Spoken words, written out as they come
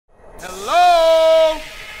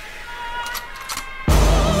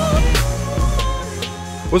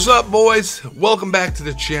What's up, boys? Welcome back to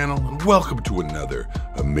the channel and welcome to another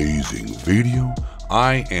amazing video.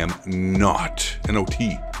 I am not an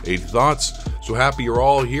OT. 80 Thoughts. So happy you're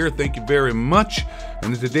all here. Thank you very much.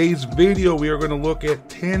 And in today's video, we are going to look at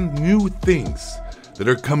 10 new things that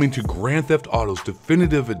are coming to Grand Theft Auto's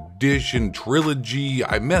Definitive Edition Trilogy.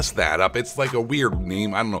 I messed that up. It's like a weird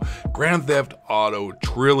name. I don't know. Grand Theft Auto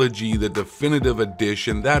Trilogy, the Definitive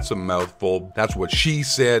Edition. That's a mouthful. That's what she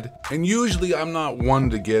said. And usually I'm not one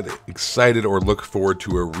to get excited or look forward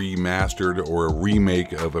to a remastered or a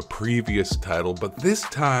remake of a previous title, but this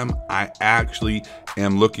time I actually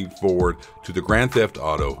am looking forward to the Grand Theft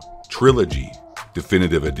Auto Trilogy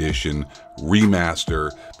Definitive Edition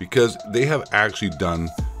remaster, because they have actually done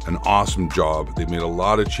an awesome job. They've made a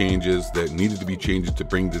lot of changes that needed to be changed to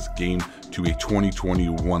bring this game to a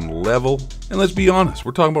 2021 level. And let's be honest,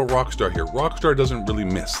 we're talking about Rockstar here. Rockstar doesn't really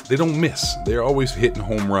miss. They don't miss. They're always hitting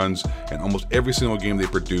home runs, and almost every single game they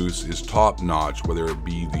produce is top notch, whether it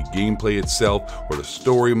be the gameplay itself or the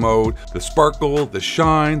story mode, the sparkle, the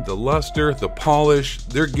shine, the luster, the polish.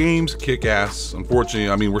 Their games kick ass. Unfortunately,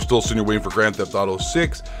 I mean, we're still sitting here waiting for Grand Theft Auto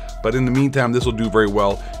 6, but in the meantime, this will do very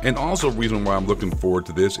well. And also, the reason why I'm looking forward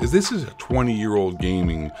to this is a 20-year-old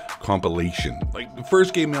gaming compilation. Like, the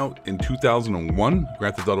first came out in 2001,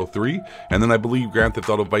 Grand Theft Auto 3, and then I believe Grand Theft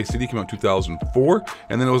Auto Vice City came out in 2004,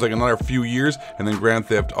 and then it was like another few years, and then Grand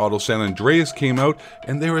Theft Auto San Andreas came out,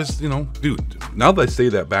 and there was, you know, dude, now that I say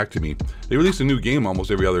that back to me, they release a new game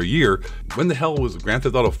almost every other year. When the hell was Grand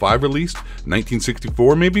Theft Auto 5 released?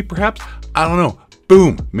 1964 maybe, perhaps? I don't know.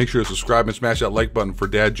 Boom! Make sure to subscribe and smash that like button for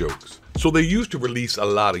dad jokes. So they used to release a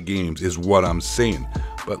lot of games is what I'm saying.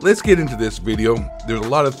 But let's get into this video. There's a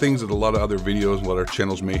lot of things that a lot of other videos and a lot of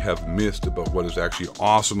channels may have missed about what is actually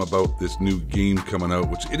awesome about this new game coming out,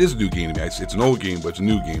 which it is a new game to me. It's an old game, but it's a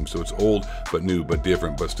new game. So it's old, but new, but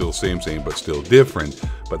different, but still same, but still different.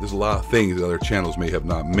 But there's a lot of things that other channels may have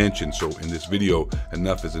not mentioned. So in this video,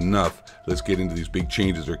 enough is enough. Let's get into these big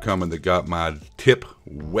changes that are coming that got my tip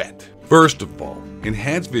wet. First of all,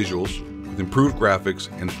 enhanced visuals with improved graphics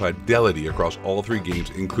and fidelity across all three games,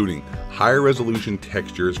 including higher resolution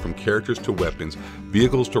textures from characters to weapons,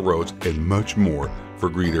 vehicles to roads, and much more for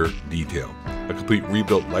greater detail. A complete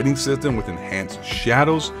rebuilt lighting system with enhanced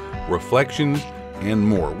shadows, reflections, and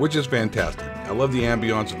more, which is fantastic. I love the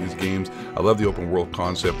ambiance of these games. I love the open world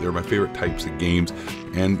concept. They're my favorite types of games.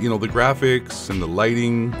 And you know, the graphics and the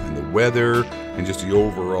lighting and the weather and just the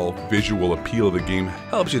overall visual appeal of the game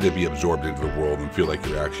helps you to be absorbed into the world and feel like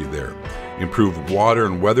you're actually there. Improved water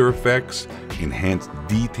and weather effects, enhanced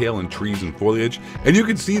detail in trees and foliage, and you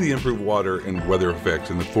can see the improved water and weather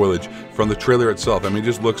effects in the foliage from the trailer itself. I mean, it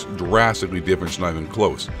just looks drastically different. It's not even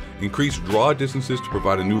close. Increased draw distances to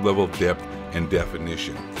provide a new level of depth and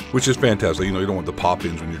definition, which is fantastic. You know, you don't want the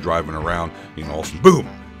pop-ins when you're driving around, you know, all of a sudden, boom,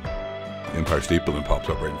 the Empire State Building pops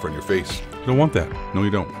up right in front of your face. You don't want that. No, you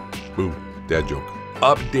don't. Boom. Dad joke.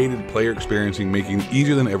 Updated player experiencing, making it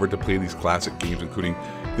easier than ever to play these classic games, including,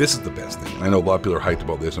 this is the best thing. I know a lot of people are hyped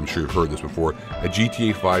about this. I'm sure you've heard this before. A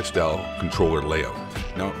GTA 5 style controller layout.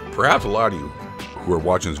 Now, perhaps a lot of you who are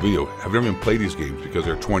watching this video have never even played these games because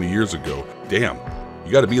they're 20 years ago. Damn.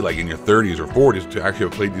 You got to be like in your 30s or 40s to actually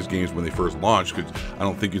have played these games when they first launched, because I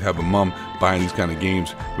don't think you'd have a mom buying these kind of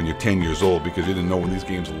games when you're 10 years old, because you didn't know when these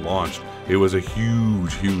games launched. It was a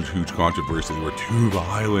huge controversy. They were too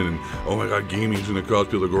violent, and oh my god, gaming's gonna cause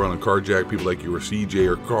people to go around and carjack people like you were CJ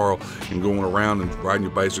or Carl, and going around and riding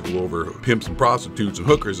your bicycle over pimps and prostitutes and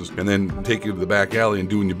hookers, and then take you to the back alley and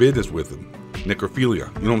doing your business with them.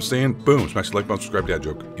 Necrophilia, you know what I'm saying? Boom, smash the like button, subscribe, dad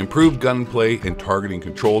joke. Improved gunplay and targeting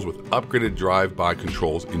controls with upgraded drive-by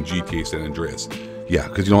controls in GTA San Andreas. Yeah,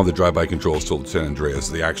 because you don't have the drive-by controls till San Andreas.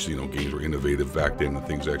 They actually, you know, games were innovative back then and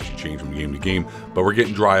things actually changed from game to game. But we're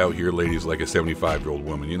getting dry out here, ladies, like a 75-year-old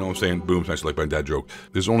woman. You know what I'm saying? Boom, smash the like button, dad joke.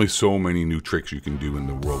 There's only so many new tricks you can do in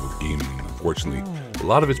the world of gaming. Unfortunately, a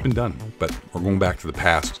lot of it's been done, but we're going back to the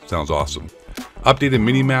past. Sounds awesome. Updated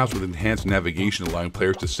mini-maps with enhanced navigation, allowing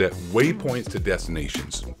players to set waypoints to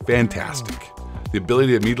destinations. Fantastic. The ability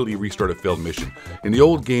to immediately restart a failed mission. In the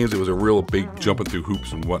old games, it was a real big jumping through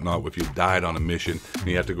hoops and whatnot if you died on a mission and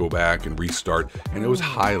you had to go back and restart, and it was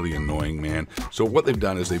highly annoying, man. So what they've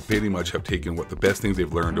done is they pretty much have taken what the best things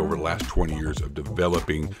they've learned over the last 20 years of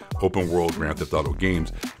developing open world Grand Theft Auto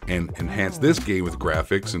games and enhanced this game with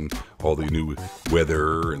graphics and all the new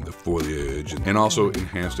weather and the foliage, and also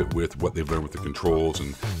enhanced it with what they've learned with the controls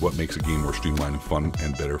and what makes a game more streamlined and fun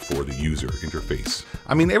and better for the user interface.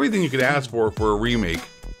 I mean, everything you could ask for a remake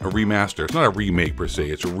a remaster. It's not a remake per se,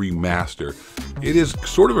 it's a remaster. It is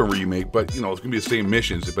sort of a remake, but you know, it's gonna be the same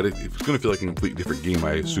missions, but it's gonna feel like a completely different game,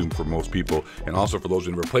 I assume, for most people. And also for those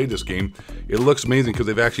who never played this game, it looks amazing because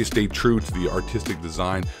they've actually stayed true to the artistic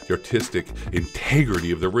design, the artistic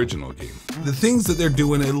integrity of the original game. The things that they're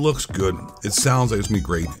doing, it looks good. It sounds like it's gonna be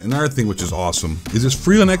great. Another thing which is awesome is it's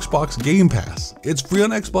free on Xbox Game Pass. It's free on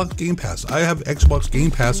Xbox Game Pass. I have Xbox Game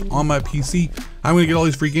Pass on my PC. I'm gonna get all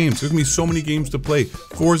these free games. There's gonna be so many games to play.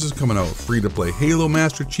 Forza's coming out, free to play. Halo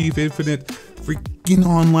Master Chief Infinite, freaking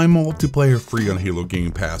online multiplayer, free on Halo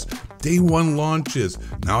Game Pass. Day one launches.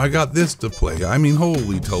 Now I got this to play. I mean,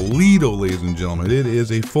 holy Toledo, ladies and gentlemen. It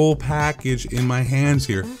is a full package in my hands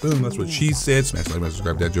here. Boom, that's what she said. Smash like,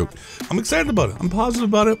 subscribe to that joke. I'm excited about it. I'm positive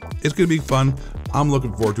about it. It's gonna be fun. I'm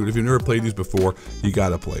looking forward to it. If you've never played these before, you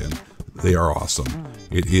gotta play them. They are awesome.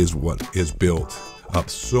 It is what is built up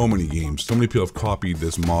so many games. So many people have copied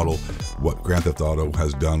this model, what Grand Theft Auto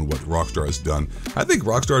has done, what Rockstar has done. I think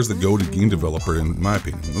Rockstar is the go-to game developer, in my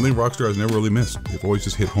opinion. I think Rockstar has never really missed. They've always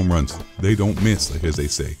just hit home runs. They don't miss, like as they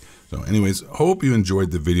say. So anyways, hope you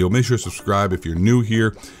enjoyed the video. Make sure to subscribe if you're new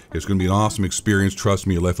here. It's going to be an awesome experience. Trust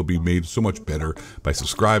me, your life will be made so much better by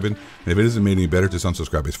subscribing. And if it isn't made any better, just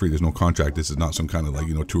unsubscribe. It's free. There's no contract. This is not some kind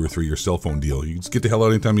of 2 or 3 year cell phone deal. You just get the hell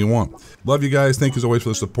out anytime you want. Love you guys. Thank you as always for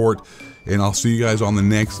the support. And I'll see you guys on the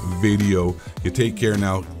next video. You take care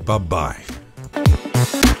now. Bye-bye.